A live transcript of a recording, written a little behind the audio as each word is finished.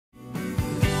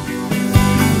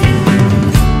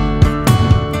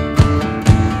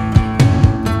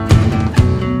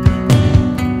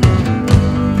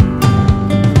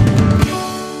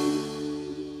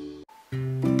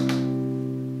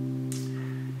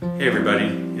Hey everybody,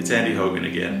 it's Andy Hogan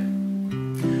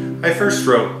again. I first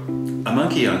wrote A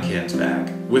Monkey on Ken's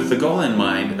Back with the goal in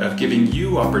mind of giving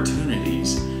you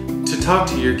opportunities to talk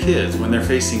to your kids when they're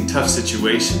facing tough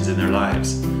situations in their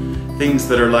lives. Things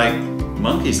that are like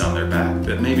monkeys on their back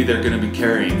that maybe they're going to be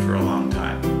carrying for a long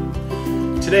time.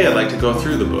 Today I'd like to go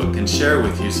through the book and share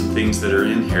with you some things that are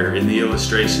in here in the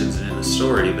illustrations and in the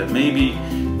story that maybe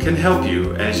can help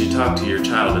you as you talk to your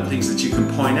child, and things that you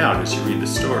can point out as you read the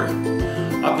story.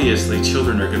 Obviously,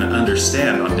 children are going to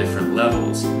understand on different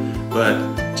levels,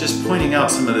 but just pointing out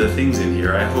some of the things in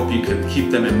here, I hope you can keep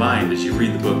them in mind as you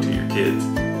read the book to your kids.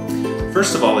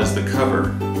 First of all is the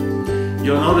cover.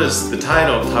 You'll notice the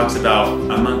title talks about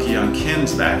a monkey on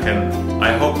Ken's back, and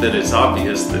I hope that it's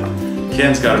obvious that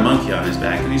Ken's got a monkey on his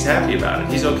back and he's happy about it.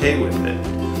 He's okay with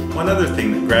it. One other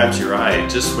thing that grabs your eye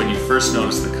just when you first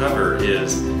notice the cover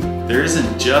is there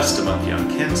isn't just a monkey on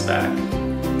Ken's back.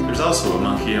 There's also a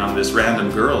monkey on this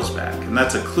random girl's back, and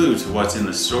that's a clue to what's in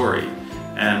the story.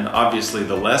 And obviously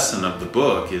the lesson of the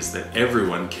book is that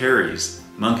everyone carries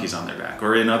monkeys on their back,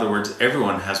 or in other words,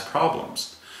 everyone has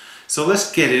problems. So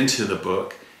let's get into the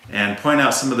book and point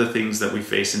out some of the things that we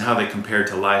face and how they compare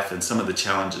to life and some of the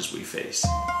challenges we face.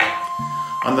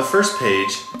 On the first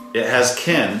page, it has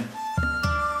Ken,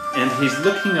 and he's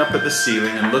looking up at the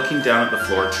ceiling and looking down at the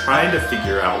floor, trying to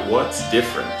figure out what's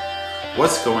different.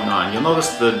 What's going on? You'll notice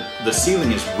the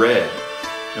ceiling is red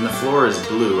and the floor is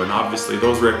blue, and obviously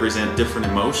those represent different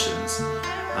emotions,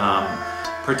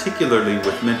 particularly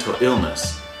with mental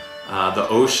illness. The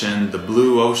ocean, the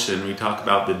blue ocean, we talk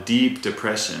about the deep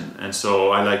depression, and so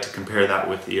I like to compare that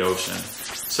with the ocean.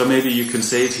 So maybe you can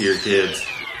say to your kids,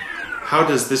 how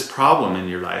does this problem in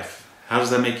your life, how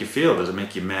does that make you feel? Does it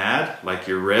make you mad, like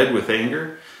you're red with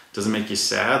anger? Does it make you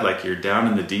sad, like you're down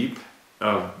in the deep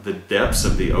of the depths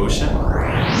of the ocean?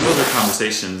 And those are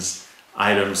conversations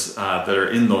items that are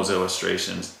in those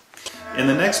illustrations. In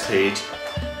the next page,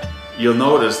 you'll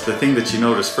notice the thing that you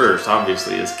notice first,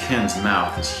 obviously, is Ken's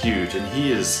mouth is huge, and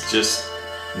he is just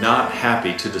not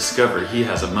happy to discover he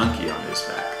has a monkey on his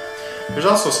back. There's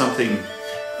also something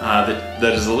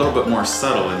that is a little bit more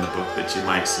subtle in the book that you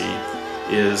might see,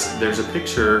 is there's a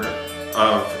picture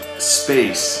of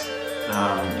space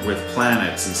with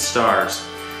planets and stars.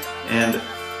 And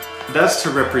that's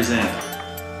to represent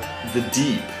the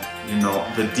deep,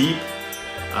 the deep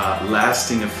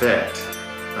lasting effect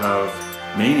of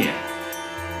mania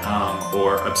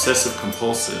or obsessive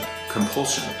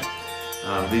compulsion.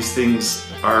 These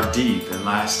things are deep and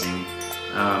lasting,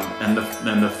 and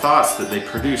the thoughts that they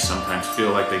produce sometimes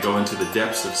feel like they go into the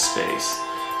depths of space.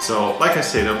 So, like I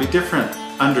say, there'll be different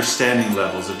understanding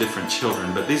levels of different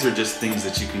children, but these are just things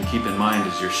that you can keep in mind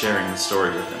as you're sharing the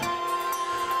story with them.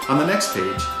 On the next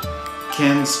page,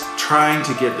 Ken's trying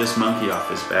to get this monkey off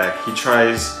his back. He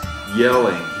tries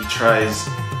yelling, he tries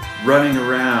running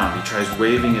around, he tries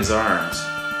waving his arms,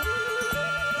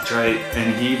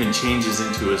 and he even changes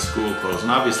into his school clothes.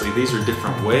 And obviously these are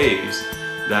different ways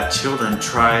that children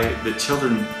try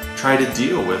to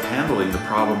deal with handling the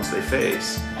problems they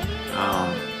face.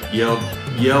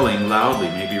 Yelling loudly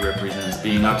maybe represents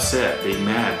being upset, being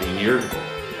mad, being irritable.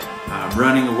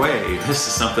 Running away, this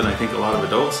is something I think a lot of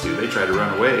adults do. They try to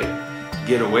run away,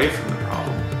 get away from the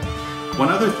problem. One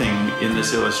other thing in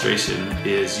this illustration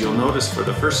is you'll notice for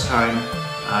the first time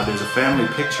there's a family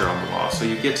picture on the wall, so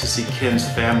you get to see Ken's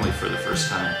family for the first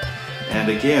time. And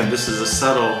again, this is a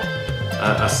subtle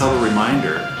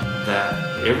reminder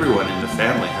that everyone in the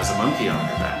family has a monkey on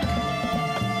their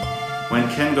back. When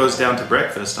Ken goes down to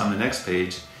breakfast on the next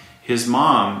page, his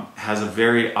mom has a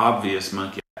very obvious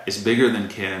monkey. It's bigger than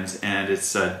Ken's, and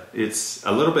it's a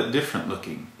little bit different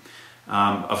looking.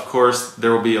 Of course,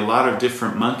 there will be a lot of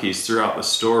different monkeys throughout the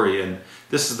story, and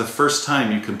this is the first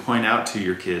time you can point out to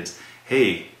your kids,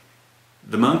 hey,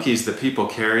 the monkeys that people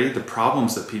carry, the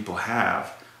problems that people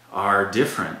have are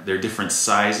different. They're different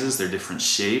sizes, they're different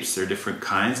shapes, they're different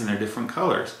kinds, and they're different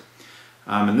colors.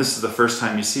 And this is the first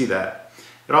time you see that.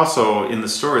 It also, in the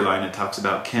storyline, it talks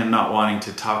about Ken not wanting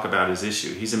to talk about his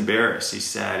issue. He's embarrassed, he's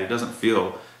sad, he doesn't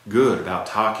feel good about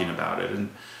talking about it. And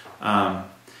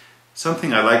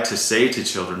something I like to say to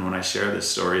children when I share this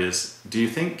story is, do you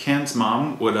think Ken's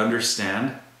mom would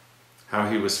understand how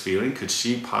he was feeling? Could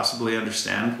she possibly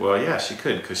understand? Well, yeah, she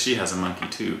could, because she has a monkey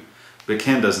too. But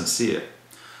Ken doesn't see it.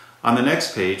 On the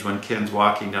next page, when Ken's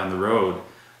walking down the road,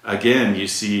 again you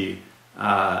see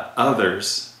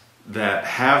others that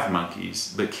have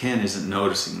monkeys, but Ken isn't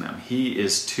noticing them. He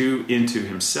is too into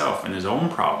himself and his own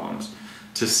problems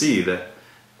to see that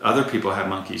other people have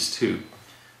monkeys too.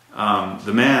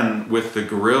 The man with the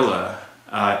gorilla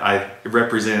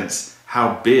represents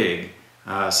how big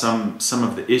some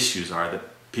of the issues are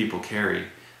people carry.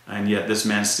 And yet this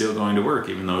man's still going to work,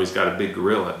 even though he's got a big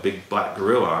gorilla, a big black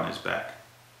gorilla on his back.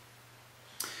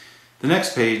 The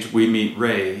next page, we meet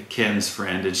Ray, Ken's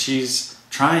friend, and she's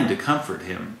trying to comfort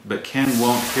him, but Ken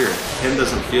won't hear it. Ken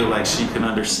doesn't feel like she can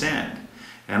understand.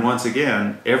 And once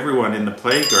again, everyone in the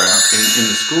playground, in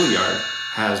the schoolyard,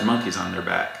 has monkeys on their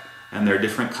back. And they're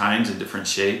different kinds and different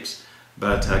shapes,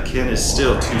 but Ken is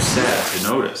still too sad to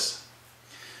notice.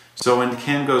 So when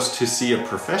Ken goes to see a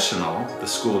professional, the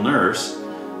school nurse,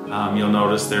 you'll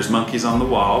notice there's monkeys on the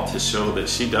wall to show that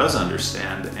she does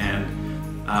understand, and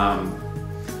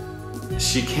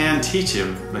she can teach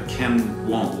him, but Ken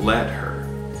won't let her.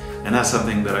 And that's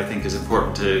something that I think is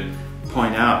important to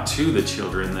point out to the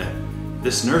children, that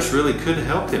this nurse really could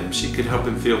help him. She could help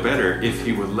him feel better if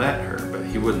he would let her, but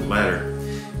he wouldn't let her.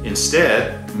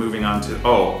 Instead, moving on to,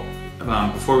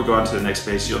 before we go on to the next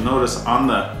page, you'll notice on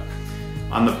the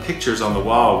pictures on the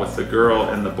wall with the girl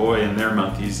and the boy and their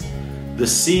monkeys, the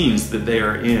scenes that they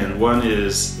are in. One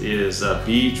is a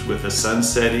beach with the sun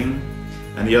setting,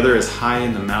 and the other is high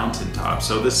in the mountaintop.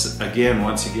 So this again,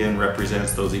 once again,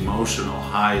 represents those emotional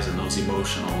highs and those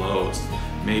emotional lows.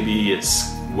 Maybe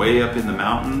it's way up in the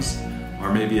mountains,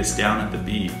 or maybe it's down at the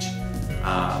beach.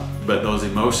 But those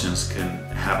emotions can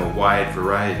have a wide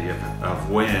variety of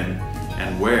when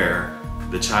and where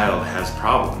the child has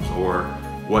problems, or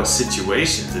what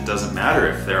situations. It doesn't matter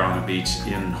if they're on a beach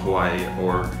in Hawaii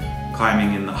or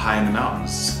climbing high in the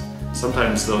mountains.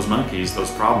 Sometimes those monkeys,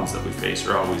 those problems that we face,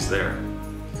 are always there.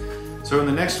 So in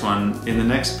the next one, in the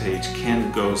next page,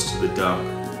 Ken goes to the dump,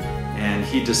 and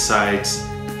he decides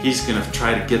he's going to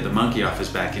try to get the monkey off his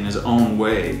back in his own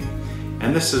way.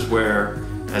 And this is where,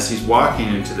 as he's walking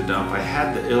into the dump, I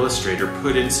had the illustrator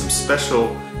put in some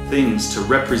special things to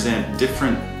represent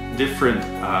different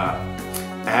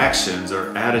actions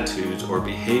or attitudes or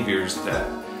behaviors that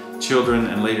children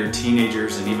and later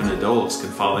teenagers and even adults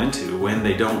can fall into when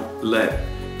they don't let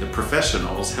the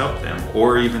professionals help them,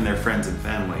 or even their friends and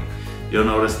family. You'll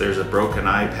notice there's a broken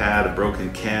iPad, a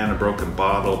broken can, a broken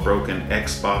bottle, a broken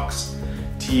Xbox,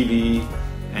 TV,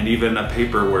 and even a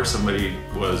paper where somebody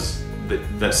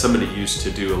used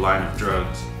to do a line of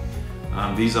drugs.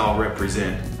 These all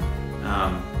represent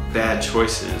bad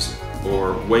choices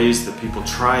or ways that people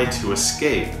try to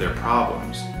escape their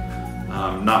problems.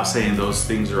 Not saying those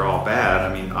things are all bad.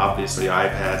 I mean, obviously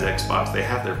iPads, Xbox, they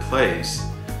have their place.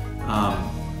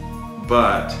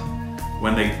 But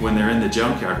when they're in the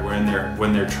junkyard,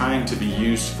 when they're trying to be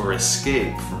used for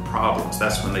escape from problems,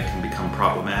 that's when they can become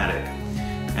problematic.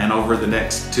 And over to the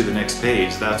next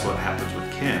page, that's what happens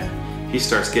with Ken. He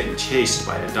starts getting chased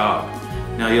by a dog.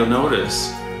 Now you'll notice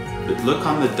that, look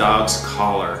on the dog's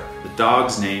collar. The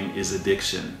dog's name is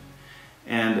Addiction.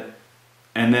 And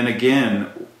then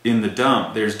again, in the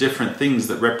dump, there's different things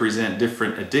that represent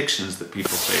different addictions that people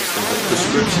face. There's a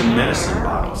prescription medicine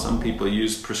bottle. Some people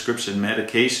use prescription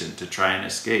medication to try and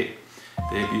escape.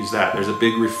 They've used that. There's a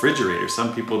big refrigerator.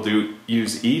 Some people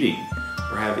use eating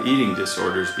or have eating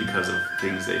disorders because of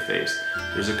things they face.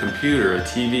 There's a computer, a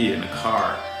TV, and a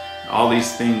car. All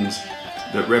these things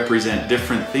that represent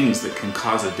different things that can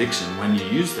cause addiction when you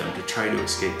use them to try to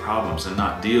escape problems and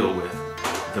not deal with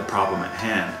the problem at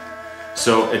hand.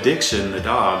 So Addiction, the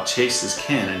dog, chases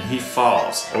Ken, and he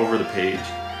falls over the page.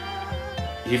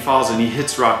 He falls and he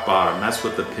hits rock bottom. That's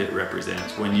what the pit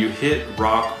represents. When you hit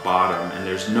rock bottom and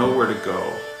there's nowhere to go,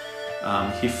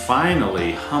 he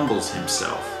finally humbles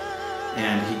himself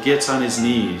and he gets on his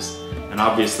knees. And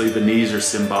obviously the knees are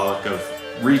symbolic of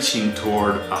reaching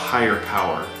toward a higher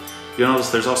power. You'll notice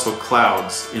there's also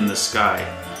clouds in the sky.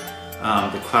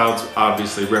 The clouds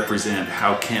obviously represent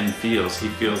how Ken feels. He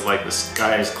feels like the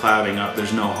sky is clouding up,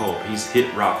 there's no hope. He's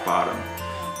hit rock bottom.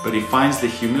 But he finds the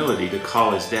humility to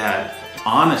call his dad,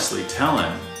 honestly tell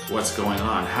him what's going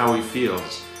on, how he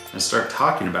feels, and start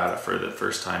talking about it for the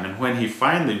first time. And when he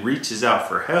finally reaches out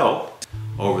for help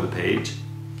over the page,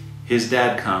 his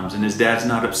dad comes, and his dad's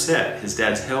not upset. His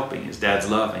dad's helping, his dad's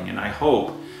loving. And I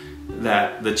hope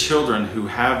that the children who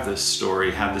have this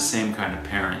story have the same kind of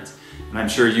parents. And I'm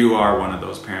sure you are one of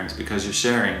those parents, because you're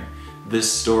sharing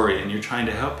this story and you're trying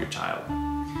to help your child.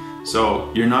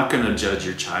 So you're not going to judge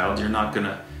your child, you're not going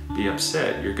to be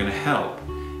upset, you're going to help.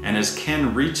 And as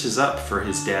Ken reaches up for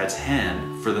his dad's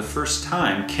hand, for the first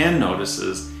time, Ken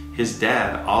notices his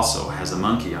dad also has a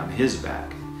monkey on his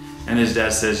back. And his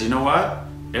dad says, you know what?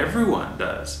 Everyone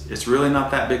does. It's really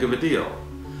not that big of a deal.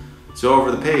 So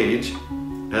over the page,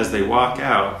 as they walk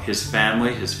out, his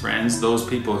family, his friends, those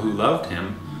people who loved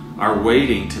him, are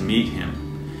waiting to meet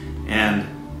him. And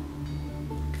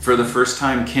for the first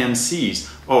time, Ken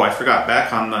sees, oh, I forgot,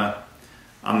 back on the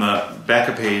back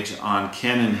of page on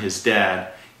Ken and his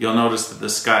dad, you'll notice that the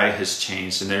sky has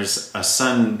changed and there's a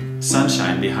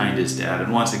sunshine behind his dad.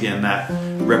 And once again, that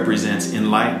represents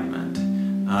enlightenment.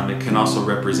 It can also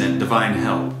represent divine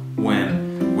help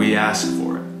when we ask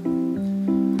for it.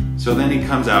 So then he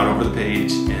comes out over the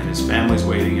page and his family's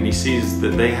waiting, and he sees that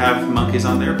they have monkeys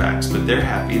on their backs, but they're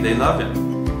happy, they love him.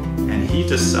 And he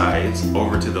decides,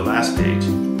 over to the last page,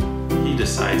 he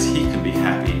decides he can be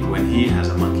happy when he has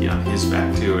a monkey on his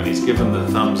back too. And he's given the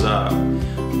thumbs up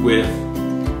with,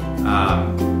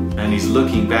 and he's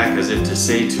looking back as if to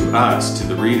say to us, to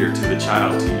the reader, to the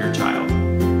child, to your child,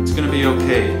 it's going to be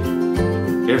okay.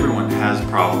 Everyone has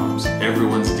problems,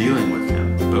 everyone's dealing with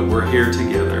them, but we're here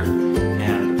together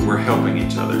and we're helping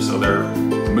each other. So they're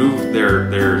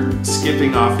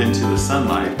skipping off into the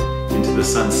sunlight, into the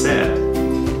sunset,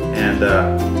 and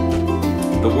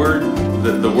the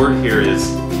word here is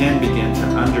can begin to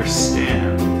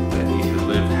understand that he could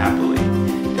live happily.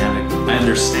 And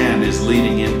understand is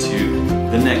leading into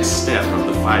the next step of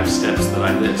the 5 steps that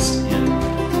I list in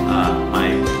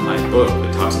my book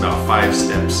that talks about 5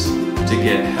 steps to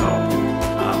get help.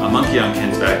 A monkey on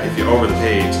Ken's back, if you over the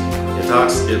page,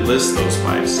 it lists those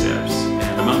 5 steps.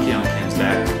 And a monkey on Ken's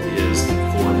back is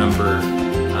for number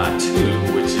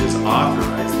 2, which is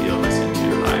authorize the illness into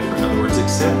your life. Or in other words,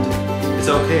 accept it. It's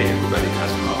okay, everybody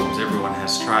has problems, everyone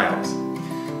has trials.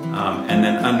 And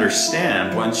then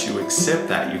understand, once you accept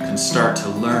that, you can start to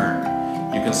learn.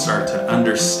 You can start to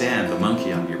understand the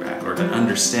monkey on your back, or to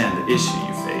understand the issue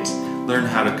you face. Learn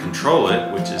how to control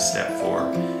it, which is step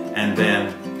 4, and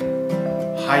then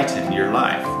heighten your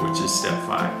life, which is step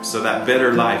 5. So that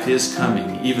better life is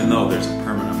coming, even though there's a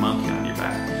permanent monkey on your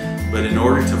back. But in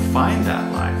order to find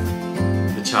that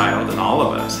life, the child and all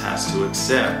of us has to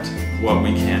accept what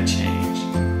we can't change.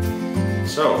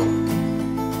 So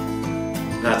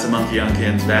that's a monkey on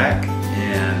Ken's back,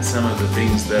 and some of the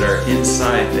things that are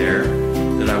inside there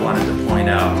that I wanted to point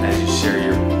out as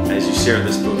you share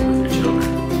this book with your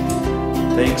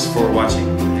children. Thanks for watching.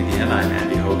 Again, I'm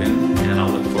Andy Hogan, and I'll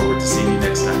look forward to seeing you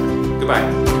next time.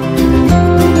 Goodbye.